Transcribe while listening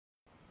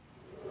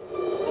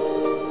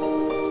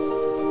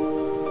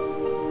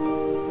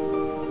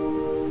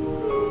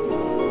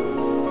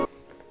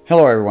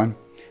Hello everyone.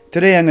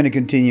 Today I'm going to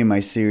continue my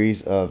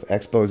series of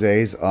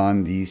exposés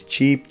on these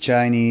cheap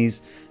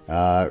Chinese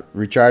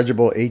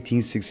rechargeable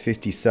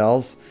 18650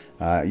 cells.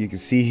 You can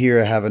see here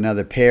I have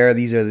another pair.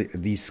 These are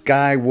the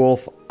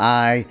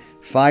Skywolfeye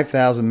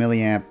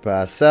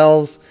 5000mAh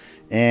cells,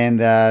 and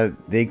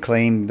they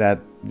claim that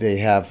they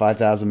have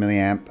 5000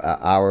 milliamp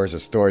hours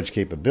of storage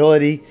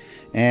capability.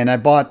 And I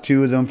bought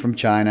two of them from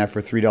China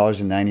for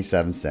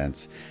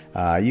 $3.97.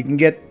 You can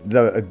get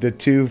the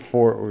two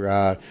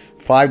for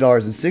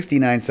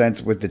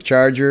 $5.69 with the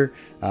charger.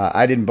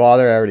 I didn't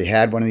bother. I already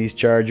had one of these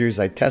chargers.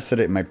 I tested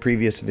it in my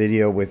previous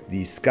video with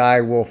the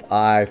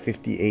Skywolfeye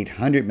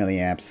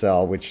 5800mAh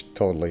cell, which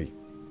totally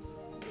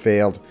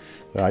failed.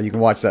 You can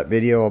watch that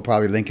video. I'll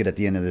probably link it at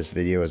the end of this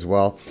video as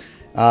well.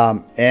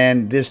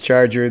 And this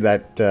charger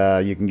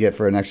that you can get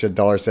for an extra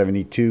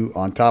 $1.72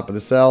 on top of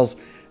the cells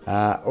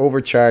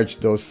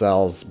overcharged those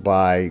cells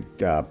by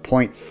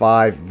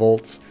 0.5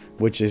 volts,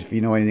 which, if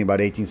you know anything about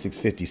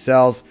 18650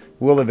 cells,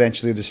 will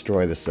eventually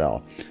destroy the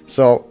cell.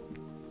 So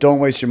don't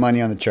waste your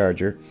money on the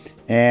charger.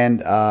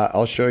 And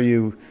I'll show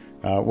you,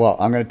 well,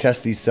 I'm going to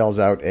test these cells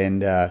out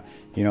and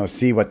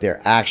see what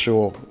their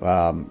actual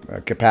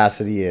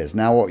capacity is.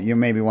 Now, you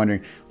may be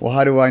wondering, well,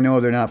 how do I know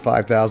they're not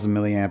 5000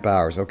 milliamp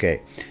hours?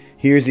 Okay,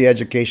 here's the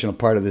educational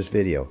part of this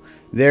video.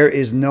 There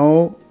is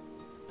no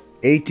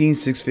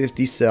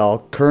 18650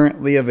 cell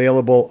currently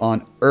available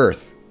on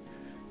Earth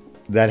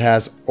that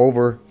has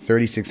over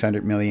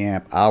 3600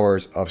 milliamp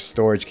hours of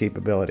storage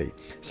capability.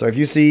 So if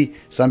you see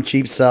some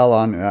cheap cell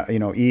on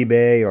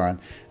eBay or on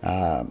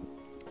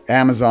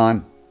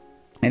Amazon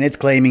and it's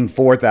claiming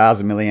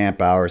 4000 milliamp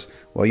hours,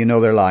 well, you know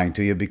they're lying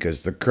to you,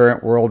 because the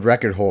current world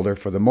record holder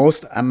for the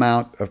most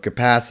amount of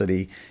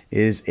capacity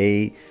is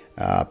a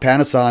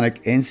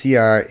Panasonic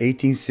NCR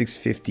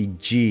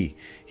 18650G.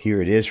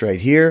 Here it is right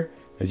here,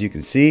 as you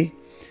can see.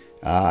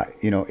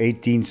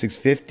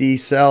 18650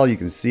 cell, you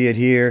can see it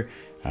here.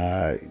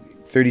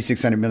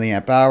 3600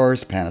 milliamp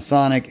hours,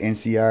 Panasonic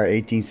NCR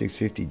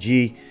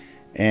 18650G,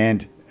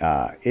 and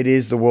it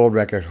is the world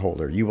record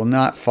holder. You will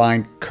not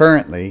find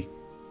currently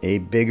a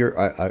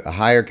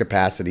higher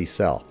capacity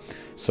cell.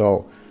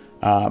 So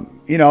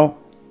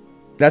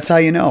that's how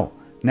you know.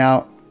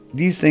 Now,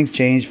 these things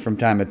change from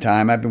time to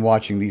time. I've been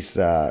watching these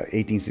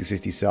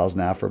 18650 cells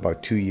now for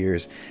about 2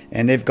 years,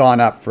 and they've gone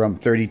up from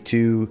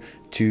 32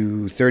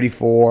 to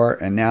 34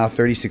 and now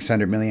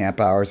 3600 milliamp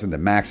hours in the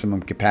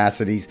maximum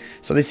capacities.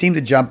 So they seem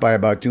to jump by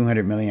about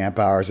 200 milliamp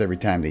hours every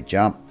time they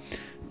jump,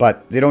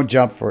 but they don't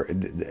jump for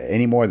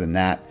any more than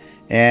that.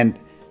 And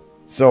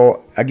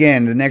so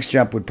again, the next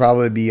jump would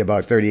probably be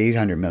about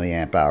 3800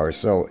 milliamp hours.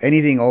 So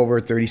anything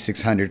over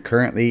 3600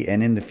 currently,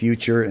 and in the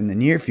future, in the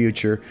near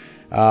future,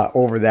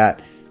 over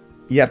that,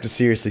 you have to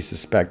seriously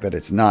suspect that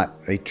it's not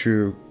a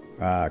true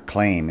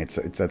claim. It's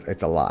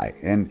a lie.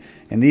 And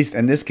in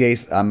this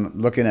case, I'm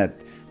looking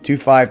at two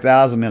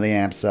 5000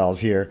 milliamp cells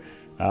here.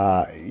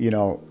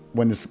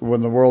 When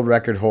the world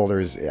record holder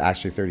is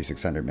actually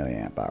 3600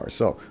 milliamp hours.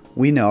 So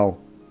we know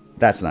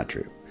that's not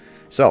true.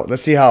 So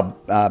let's see how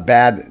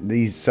bad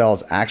these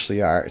cells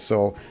actually are.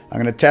 So I'm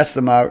going to test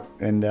them out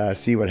and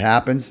see what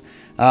happens.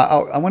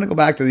 I want to go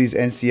back to these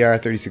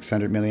NCR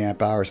 3600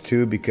 milliamp hours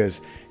too,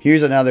 because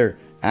here's another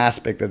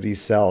aspect of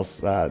these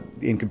cells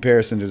in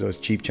comparison to those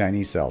cheap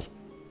Chinese cells.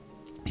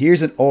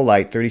 Here's an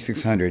Olight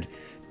 3600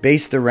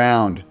 based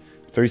around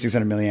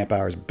 3600 milliamp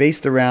hours,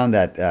 based around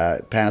that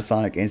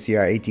Panasonic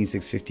NCR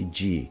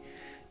 18650G.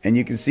 And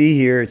you can see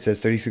here it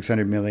says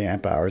 3600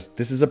 milliamp hours.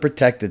 This is a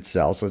protected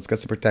cell, so it's got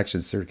some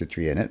protection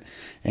circuitry in it.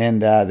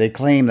 And they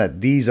claim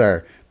that these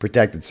are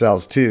protected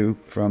cells too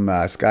from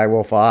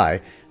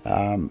Skywolfeye.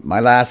 My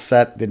last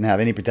set didn't have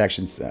any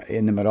protections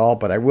in them at all,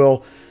 but I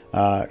will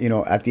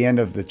at the end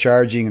of the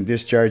charging and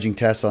discharging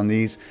tests on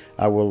these,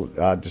 I will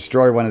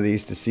destroy one of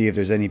these to see if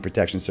there's any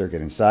protection circuit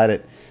inside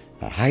it.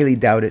 I highly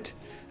doubt it.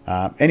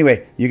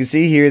 Anyway, you can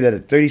see here that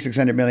at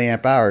 3600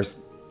 milliamp hours,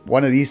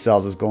 one of these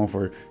cells is going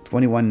for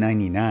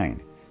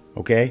 $21.99.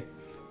 Okay,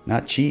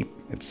 not cheap.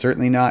 It's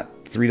certainly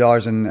not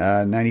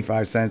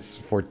 $3.95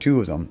 for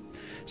two of them.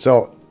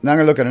 So now I'm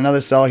going to look at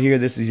another cell here.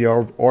 This is the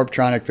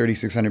Orbtronic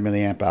 3600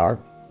 milliamp hour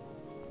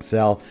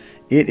cell.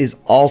 It is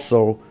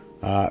also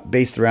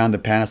based around the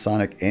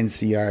Panasonic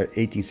NCR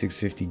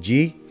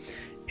 18650G,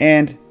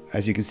 and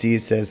as you can see,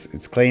 it says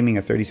it's claiming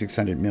a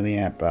 3600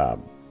 milliamp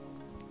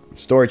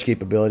storage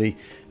capability.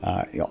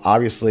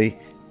 Obviously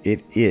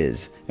it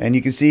is, and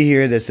you can see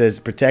here that says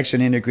protection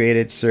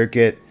integrated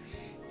circuit,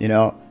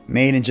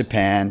 made in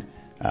Japan.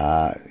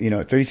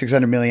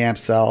 3600 milliamp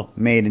cell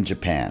made in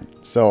Japan.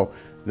 So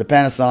the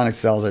Panasonic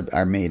cells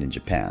are made in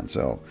Japan,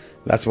 so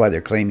that's why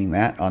they're claiming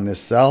that on this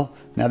cell.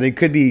 Now they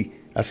could be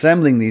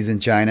assembling these in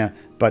China,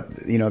 but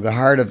the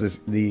heart of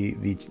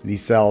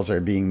these cells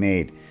are being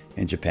made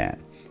in Japan.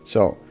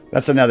 So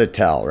that's another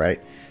tell,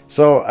 right?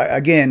 So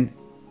again,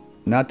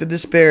 not to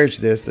disparage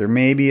this, there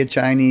may be a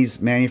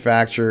Chinese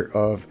manufacturer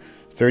of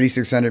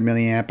 3600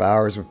 milliamp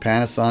hours with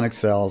Panasonic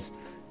cells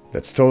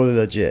that's totally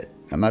legit.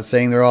 I'm not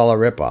saying they're all a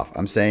ripoff.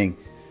 I'm saying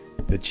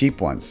the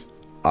cheap ones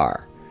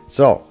are.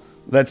 So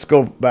let's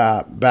go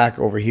back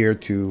over here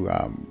to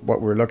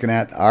what we're looking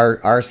at.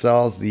 Our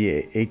cells,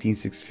 the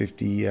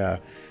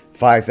 18650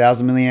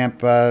 5000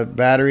 milliamp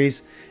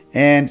batteries.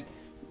 And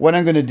what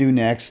I'm going to do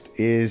next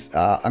is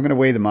I'm going to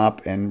weigh them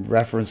up and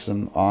reference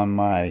them on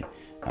my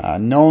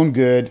known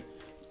good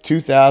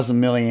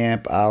 2000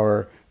 milliamp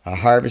hour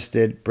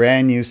harvested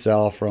brand new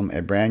cell from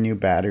a brand new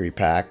battery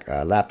pack,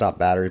 laptop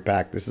battery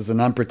pack. This is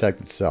an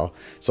unprotected cell,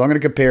 so I'm going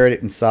to compare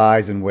it in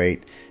size and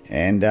weight,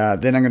 and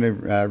then I'm going to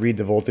read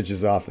the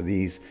voltages off of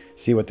these,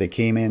 see what they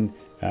came in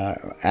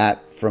at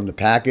from the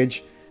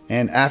package,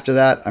 and after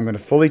that I'm going to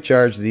fully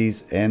charge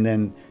these and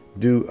then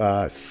do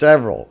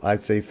several,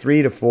 I'd say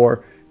 3 to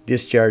 4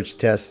 discharge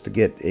tests to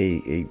get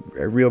a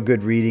real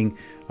good reading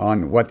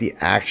on what the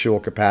actual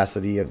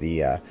capacity of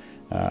the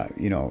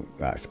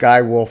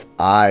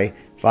Skywolfeye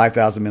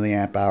 5000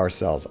 milliamp hour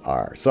cells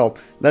are. So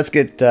let's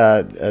get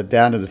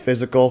down to the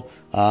physical.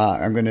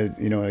 I'm going to,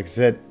 like I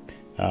said,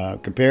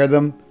 compare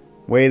them,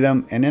 weigh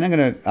them, and then I'm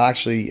going to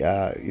actually,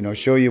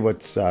 show you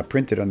what's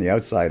printed on the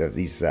outside of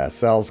these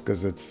cells,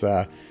 because it's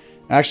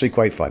actually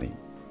quite funny.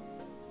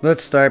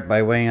 Let's start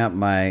by weighing up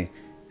my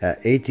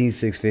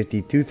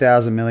 18650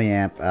 2000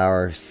 milliamp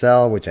hour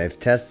cell, which I've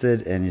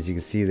tested, and as you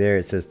can see there,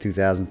 it says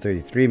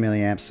 2033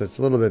 milliamps, so it's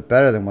a little bit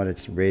better than what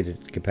its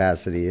rated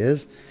capacity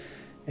is.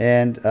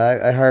 And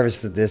I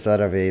harvested this out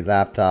of a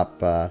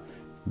laptop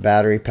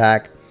battery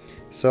pack.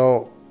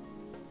 So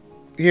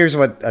here's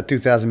what a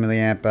 2000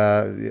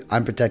 milliamp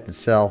unprotected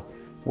cell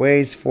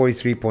weighs: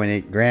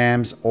 43.8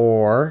 grams,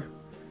 or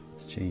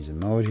let's change the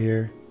mode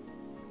here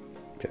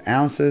to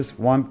ounces,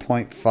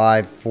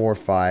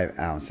 1.545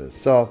 ounces.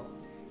 So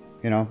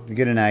you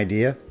get an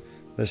idea.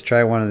 Let's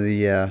try one of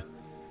the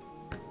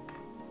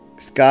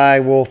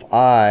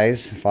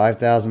Skywolfeye's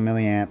 5000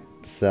 milliamp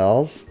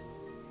cells.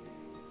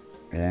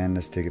 And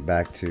let's take it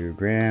back to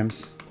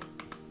grams.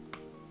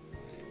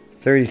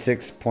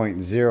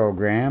 36.0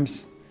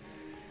 grams.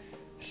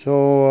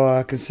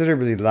 So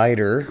considerably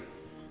lighter.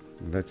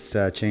 Let's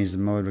change the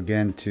mode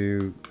again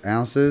to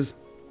ounces.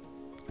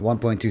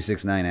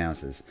 1.269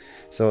 ounces.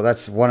 So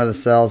that's one of the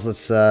cells.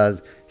 Let's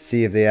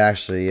see if they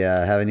actually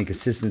have any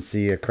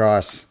consistency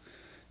across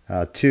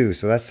two.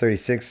 So that's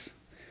 36.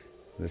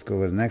 Let's go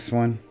with the next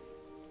one.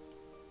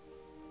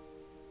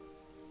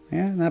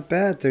 Yeah, not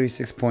bad.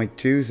 36.2,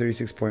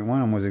 36.1,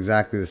 almost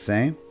exactly the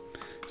same.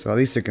 So at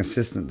least they're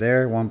consistent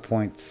there.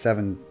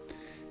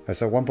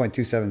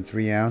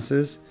 1.273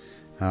 ounces.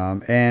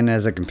 And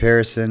as a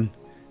comparison,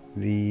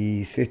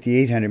 the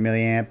 5800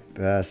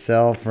 milliamp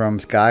cell from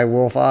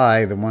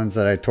Skywolfeye, the ones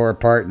that I tore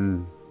apart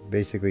and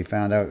basically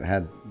found out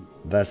had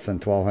less than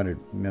 1200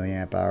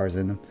 milliamp hours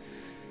in them.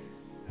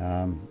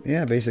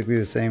 Yeah, basically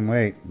the same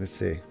weight. Let's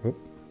see. Oop.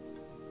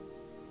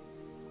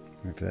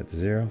 Wait for that to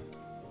 0.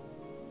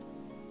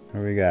 What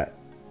do we got?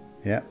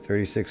 Yeah,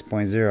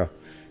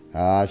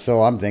 36.0.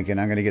 So I'm thinking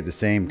I'm going to get the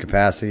same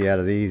capacity out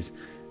of these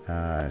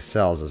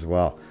cells as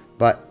well.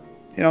 But,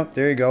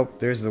 there you go.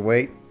 There's the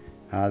weight.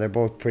 They're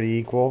both pretty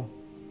equal.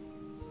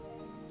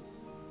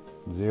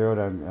 0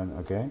 to,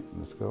 okay,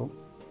 let's go.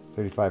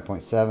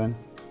 35.7.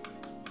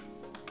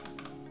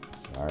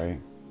 Sorry.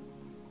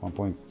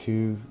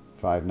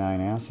 1.259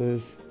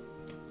 ounces.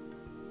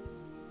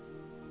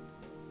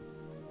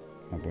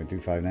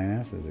 1.259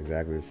 ounces,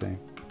 exactly the same.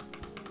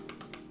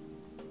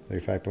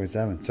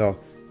 35.7. So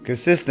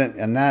consistent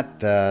in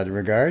that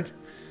regard.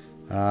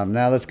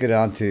 Now let's get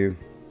on to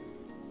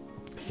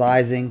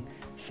sizing.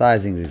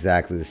 Sizing is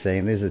exactly the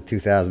same. There's a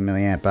 2000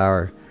 milliamp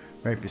hour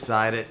right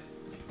beside it.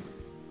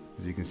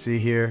 As you can see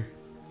here,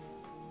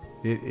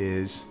 it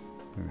is,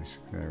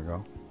 there we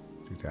go,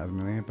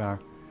 2000 milliamp hour.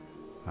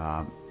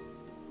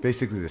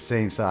 Basically the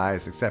same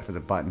size, except for the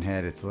button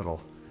head. It's a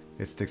little,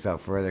 it sticks out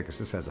further because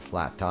this has a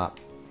flat top.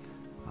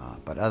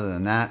 But other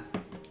than that,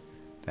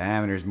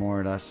 diameter is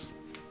more or less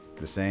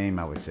the same.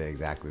 I would say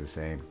exactly the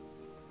same.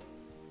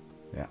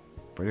 Yeah,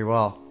 pretty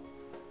well.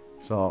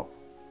 So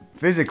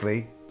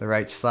physically, the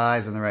right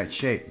size and the right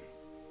shape.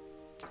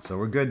 So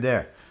we're good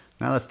there.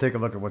 Now let's take a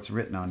look at what's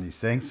written on these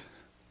things.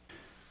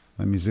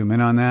 Let me zoom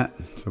in on that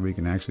so we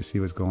can actually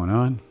see what's going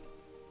on.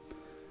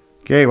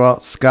 Okay, well,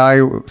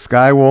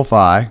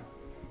 Skywolfeye,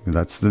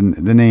 that's the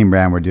name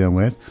brand we're dealing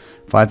with.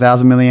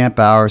 5000 milliamp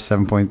hour,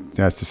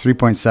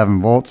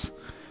 3.7 volts.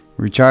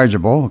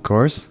 Rechargeable, of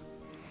course.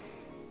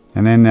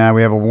 And then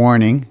we have a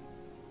warning.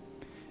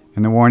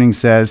 And the warning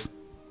says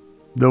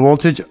the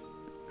voltage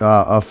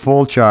of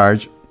full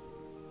charge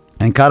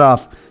and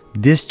cutoff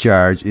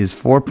discharge is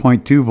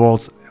 4.2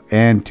 volts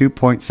and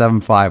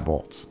 2.75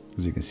 volts,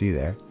 as you can see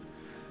there.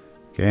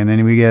 Okay, and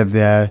then we have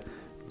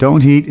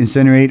don't heat,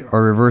 incinerate,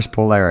 or reverse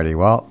polarity.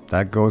 Well,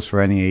 that goes for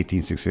any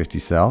 18650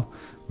 cell.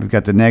 We've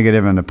got the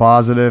negative and the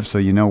positive, so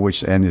you know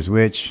which end is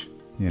which,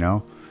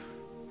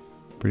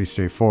 Pretty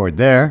straightforward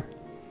there.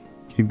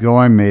 Keep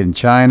going, made in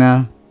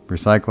China,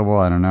 recyclable,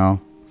 I don't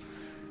know.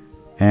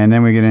 And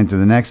then we get into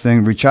the next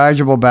thing,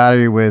 rechargeable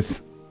battery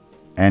with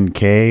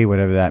NK,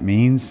 whatever that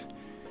means.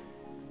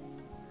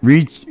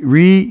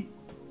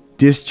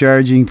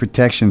 Discharging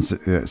protection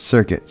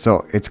circuit.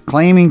 So it's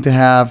claiming to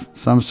have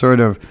some sort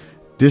of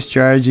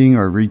discharging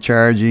or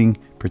recharging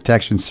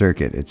protection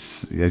circuit.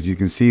 It's, as you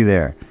can see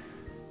there.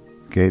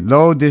 Okay,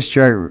 low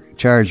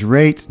discharge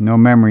rate, no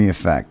memory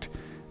effect.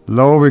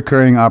 Low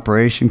recurring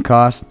operation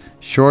cost,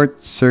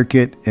 short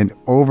circuit and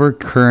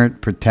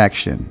overcurrent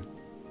protection.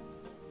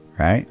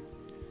 Right?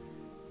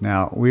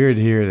 Now, weird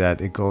here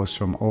that it goes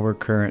from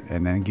overcurrent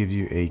and then gives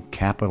you a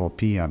capital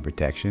P on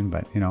protection,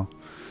 but you know.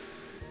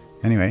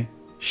 Anyway,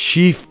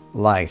 sheath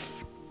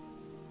life.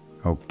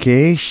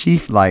 Okay,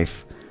 sheath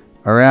life.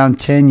 Around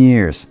 10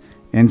 years.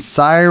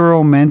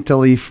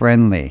 Environmentally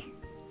friendly.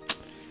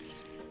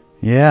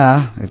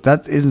 Yeah, if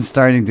that isn't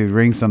starting to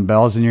ring some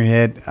bells in your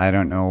head, I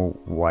don't know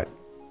what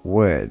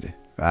would.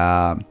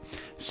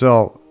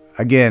 So,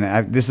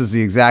 again, this is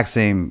the exact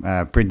same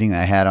printing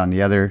I had on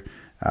the other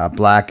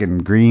black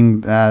and green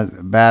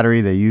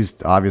battery. They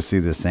used obviously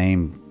the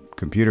same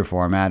computer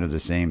format or the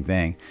same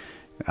thing.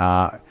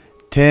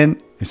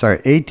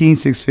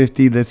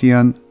 18650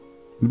 lithium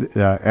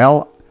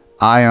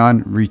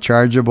L-ion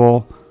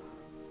rechargeable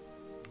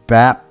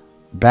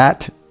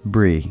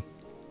battery.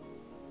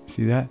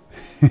 See that?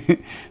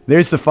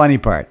 There's the funny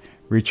part.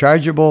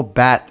 Rechargeable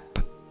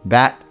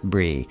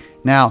battery.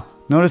 Now,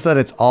 notice that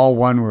it's all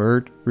one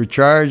word.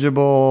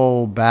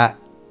 Rechargeable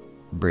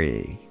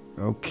battery.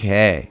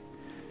 Okay.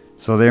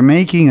 So they're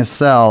making a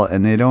cell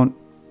and they don't,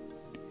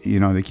 you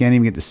know, they can't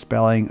even get the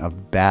spelling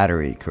of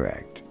battery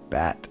correct.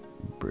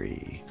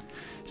 Battery.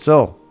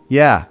 So,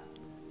 yeah.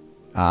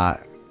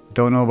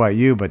 Don't know about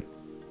you, but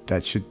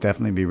that should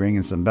definitely be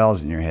ringing some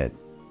bells in your head.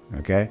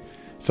 Okay?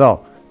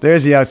 So,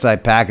 there's the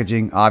outside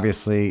packaging.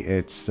 Obviously,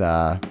 it's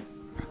a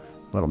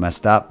little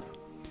messed up.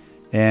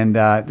 And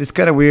it's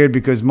kind of weird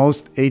because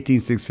most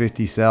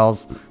 18650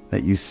 cells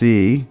that you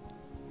see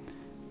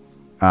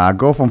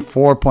go from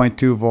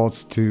 4.2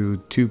 volts to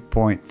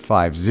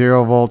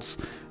 2.50 volts.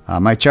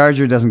 My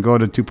charger doesn't go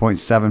to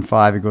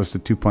 2.75. It goes to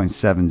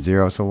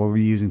 2.70. So we'll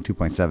be using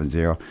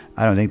 2.70.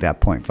 I don't think that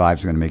 0.5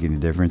 is going to make any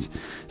difference.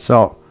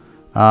 So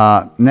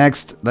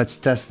next, let's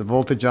test the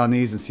voltage on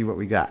these and see what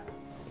we got.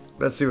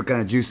 Let's see what kind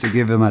of juice they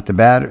give them at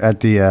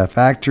the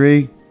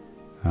factory.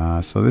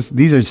 So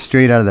these are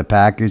straight out of the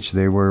package.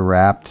 They were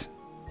wrapped,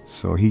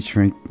 so heat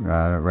shrink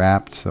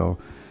wrapped. So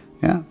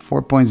yeah,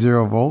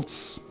 4.0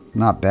 volts,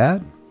 not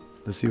bad.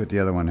 Let's see what the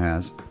other one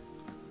has.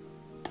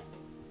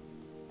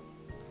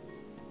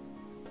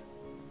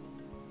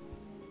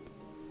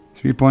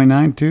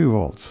 .92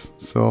 volts.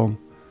 So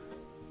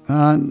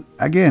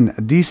again,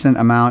 a decent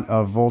amount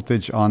of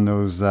voltage on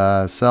those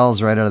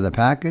cells right out of the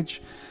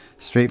package.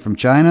 Straight from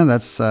China.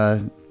 That's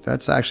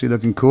actually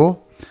looking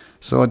cool.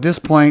 So at this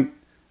point,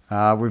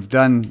 we've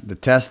done the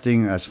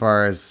testing as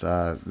far as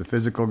the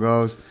physical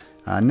goes.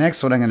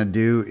 Next, what I'm going to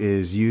do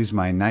is use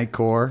my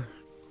Nitecore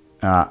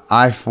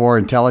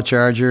i4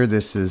 IntelliCharger.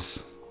 This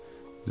is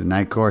the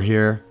Nitecore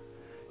here,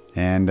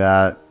 and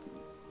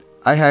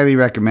I highly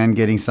recommend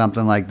getting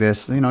something like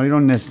this. You know, you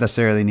don't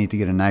necessarily need to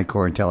get a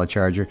Nitecore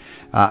IntelliCharger.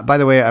 By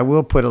the way, I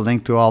will put a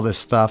link to all this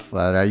stuff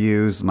that I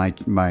use, my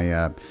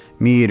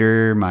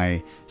meter,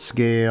 my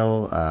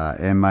scale,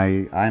 and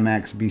my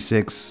IMAX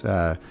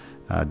B6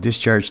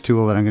 discharge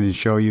tool that I'm going to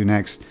show you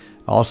next,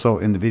 also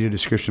in the video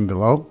description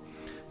below.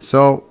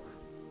 So,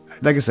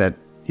 like I said,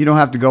 you don't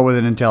have to go with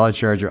an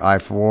IntelliCharger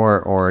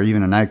i4 or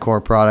even a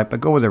Nitecore product, but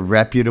go with a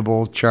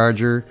reputable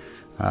charger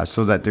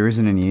so that there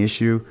isn't any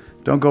issue.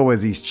 Don't go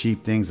with these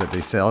cheap things that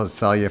they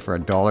sell you for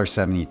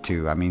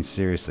 $1.72. I mean,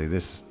 seriously,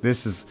 this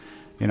is,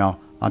 you know,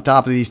 on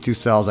top of these two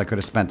cells, I could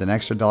have spent an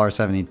extra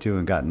 $1.72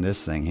 and gotten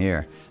this thing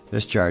here,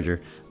 this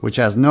charger, which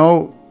has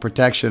no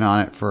protection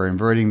on it for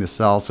inverting the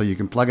cell, so you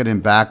can plug it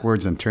in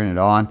backwards and turn it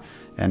on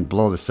and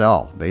blow the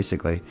cell,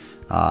 basically.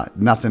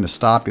 Nothing to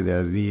stop you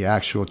there. The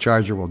actual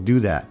charger will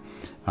do that.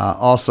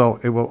 Also,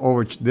 it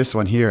will this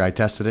one here, I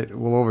tested it,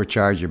 will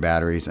overcharge your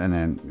batteries, and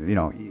then, you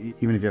know,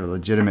 even if you have a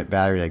legitimate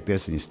battery like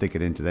this and you stick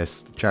it into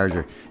this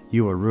charger,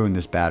 you will ruin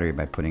this battery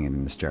by putting it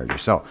in this charger.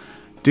 So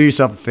do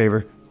yourself a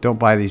favor, don't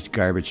buy these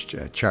garbage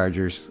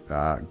chargers.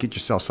 Get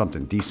yourself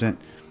something decent.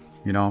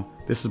 You know,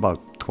 this is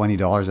about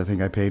 $20 I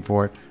think I paid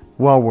for it.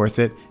 Well worth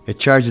it. It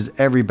charges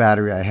every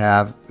battery I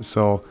have,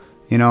 so,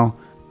 you know,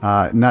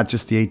 not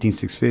just the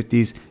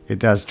 18650s. It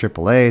does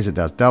AAAs, it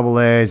does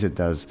AA's, it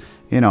does,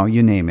 you know,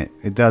 you name it.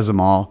 It does them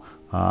all.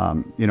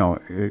 You know,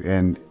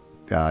 and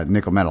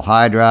nickel metal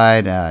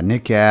hydride,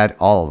 NiCad,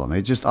 all of them.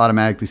 It just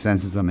automatically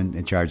senses them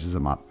and charges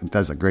them up. It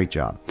does a great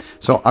job.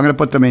 So I'm going to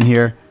put them in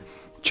here,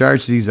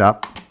 charge these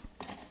up,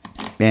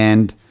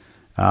 and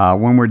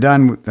when we're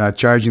done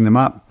charging them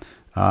up,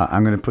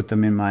 I'm going to put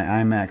them in my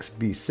IMAX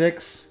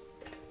B6,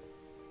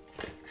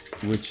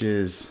 which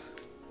is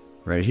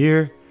right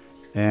here,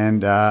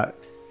 and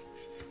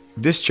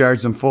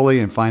discharge them fully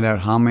and find out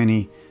how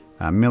many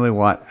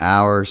milliwatt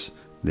hours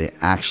they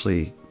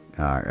actually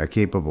are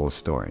capable of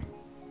storing.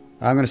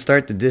 I'm going to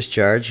start the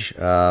discharge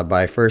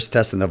by first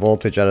testing the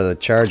voltage out of the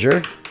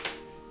charger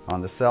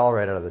on the cell,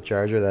 right out of the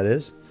charger, that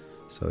is.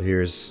 So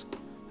here's,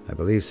 I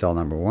believe, cell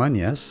number 1,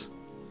 yes.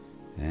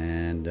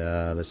 And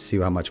let's see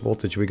how much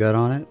voltage we got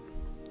on it.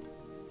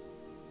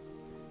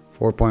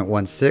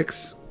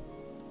 4.16.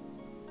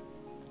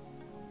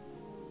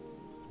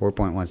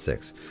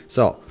 4.16.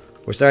 So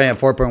we're starting at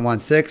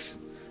 4.16.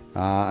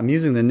 I'm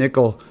using the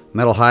nickel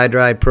metal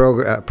hydride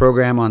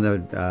program on the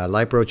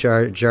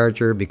LiPo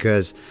charger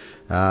because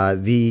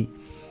the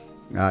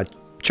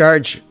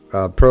charge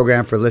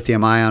program for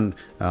lithium ion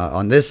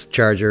on this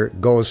charger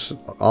goes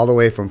all the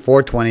way from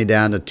 420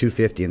 down to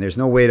 250, and there's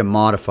no way to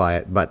modify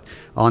it. But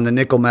on the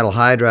nickel metal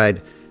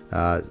hydride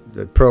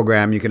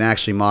program, you can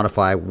actually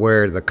modify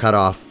where the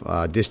cutoff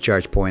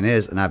discharge point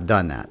is, and I've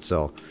done that.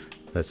 So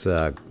let's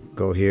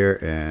go here,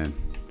 and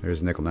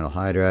there's nickel metal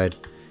hydride,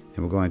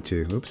 and we're going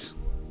to, oops,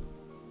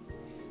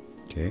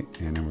 okay,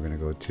 and then we're going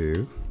to go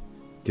to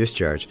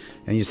discharge,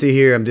 and you see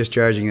here I'm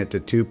discharging it to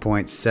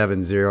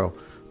 2.70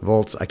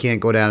 volts. I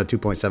can't go down to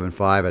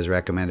 2.75 as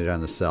recommended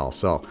on the cell.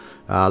 So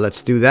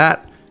let's do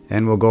that,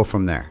 and we'll go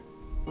from there.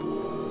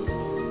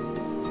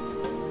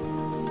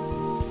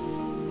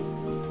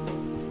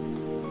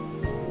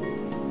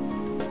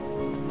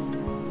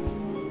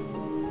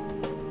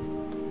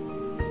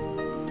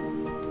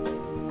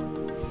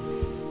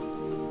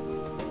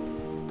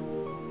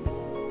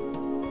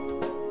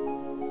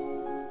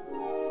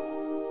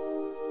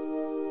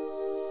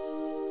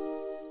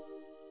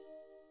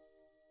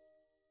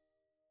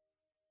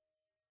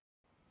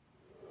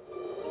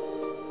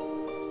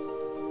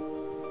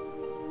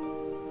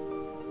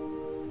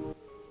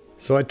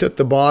 So I took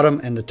the bottom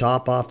and the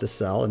top off the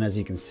cell, and as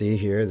you can see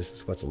here, this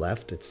is what's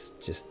left. It's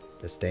just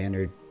the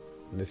standard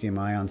lithium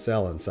ion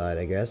cell inside,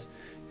 I guess.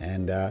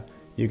 And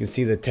you can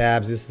see the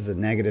tabs. This is a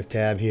negative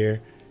tab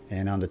here,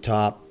 and on the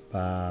top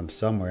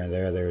somewhere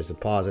there's a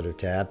positive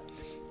tab,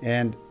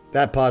 and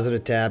that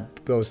positive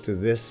tab goes to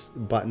this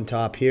button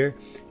top here,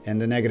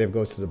 and the negative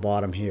goes to the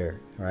bottom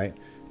here, right?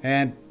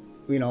 And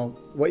you know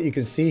what you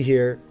can see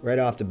here right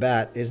off the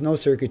bat is no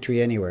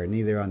circuitry anywhere,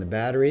 neither on the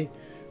battery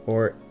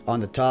or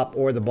on the top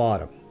or the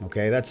bottom.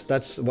 Okay,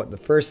 that's what the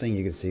first thing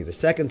you can see. The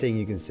second thing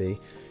you can see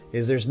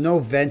is there's no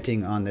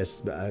venting on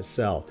this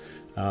cell.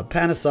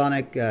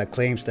 Panasonic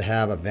claims to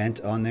have a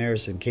vent on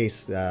theirs in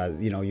case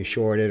you know, you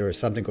short it or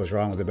something goes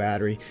wrong with the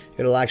battery.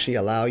 It'll actually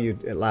allow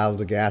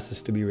the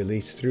gases to be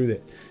released through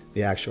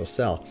the actual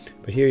cell.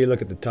 But here you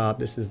look at the top,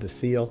 this is the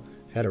seal.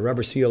 It had a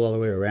rubber seal all the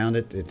way around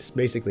it. It's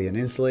basically an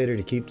insulator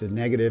to keep the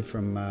negative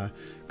from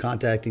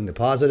contacting the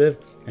positive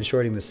and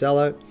shorting the cell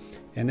out.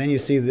 And then you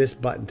see this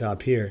button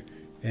top here,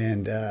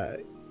 and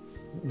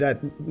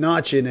that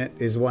notch in it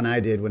is one I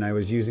did when I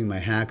was using my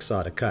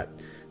hacksaw to cut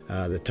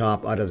the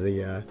top out of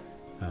the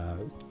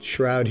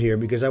shroud here,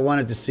 because I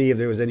wanted to see if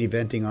there was any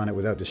venting on it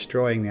without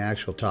destroying the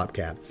actual top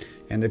cap.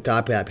 And the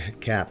top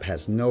cap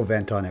has no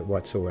vent on it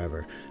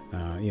whatsoever.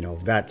 You know,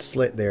 that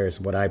slit there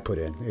is what I put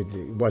in.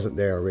 It wasn't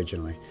there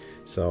originally.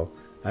 So,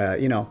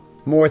 you know,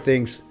 more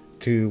things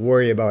to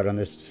worry about on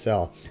this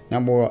cell.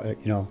 Not more,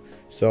 you know,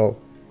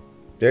 so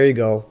there you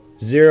go.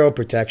 Zero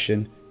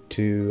protection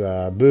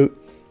to boot.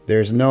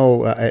 There's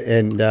no,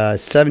 and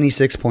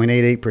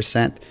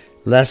 76.88%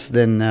 less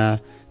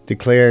than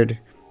declared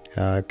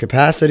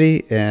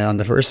capacity on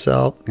the first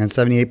cell, and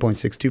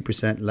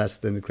 78.62% less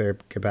than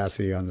declared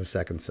capacity on the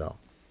second cell.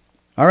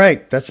 All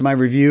right, that's my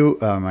review,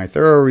 my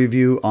thorough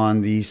review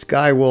on the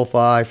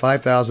Skywolfeye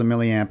 5000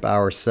 milliamp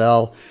hour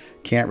cell.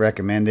 Can't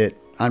recommend it.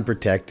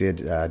 Unprotected,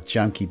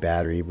 junky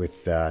battery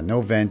with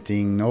no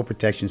venting, no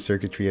protection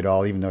circuitry at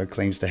all, even though it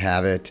claims to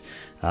have it.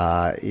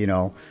 You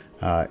know,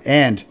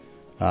 and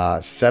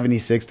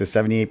 76 to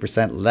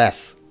 78%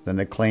 less than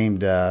the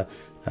claimed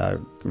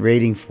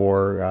rating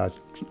for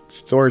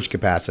storage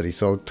capacity.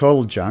 So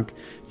total junk.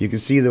 You can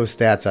see those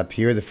stats up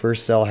here. The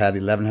first cell had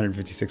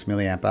 1156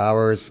 milliamp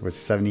hours with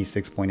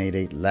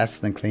 76.88 less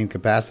than claimed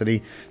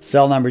capacity.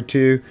 Cell number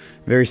 2,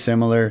 very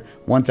similar,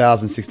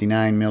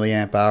 1069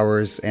 milliamp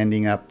hours,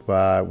 ending up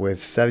with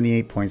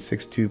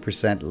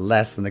 78.62%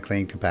 less than the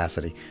claimed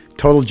capacity.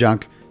 Total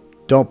junk.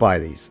 Don't buy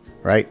these,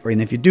 right?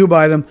 And if you do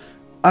buy them,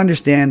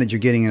 understand that you're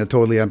getting a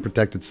totally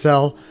unprotected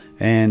cell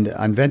and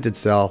unvented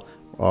cell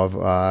of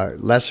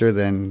lesser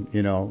than,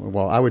 you know,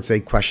 well, I would say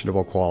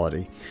questionable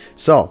quality.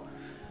 So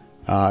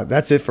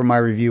that's it for my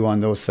review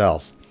on those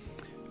cells.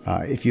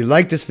 If you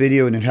like this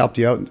video and it helped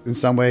you out in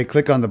some way,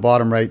 click on the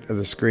bottom right of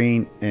the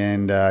screen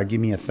and give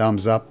me a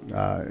thumbs up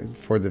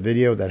for the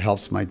video. That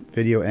helps my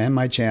video and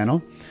my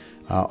channel.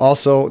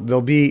 Also,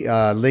 there'll be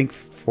a link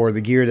for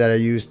the gear that I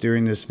used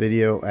during this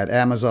video at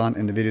Amazon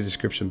in the video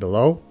description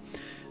below.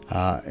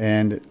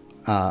 And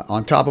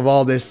on top of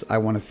all this, I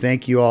want to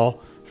thank you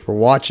all for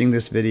watching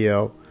this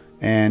video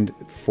and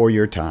for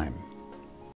your time.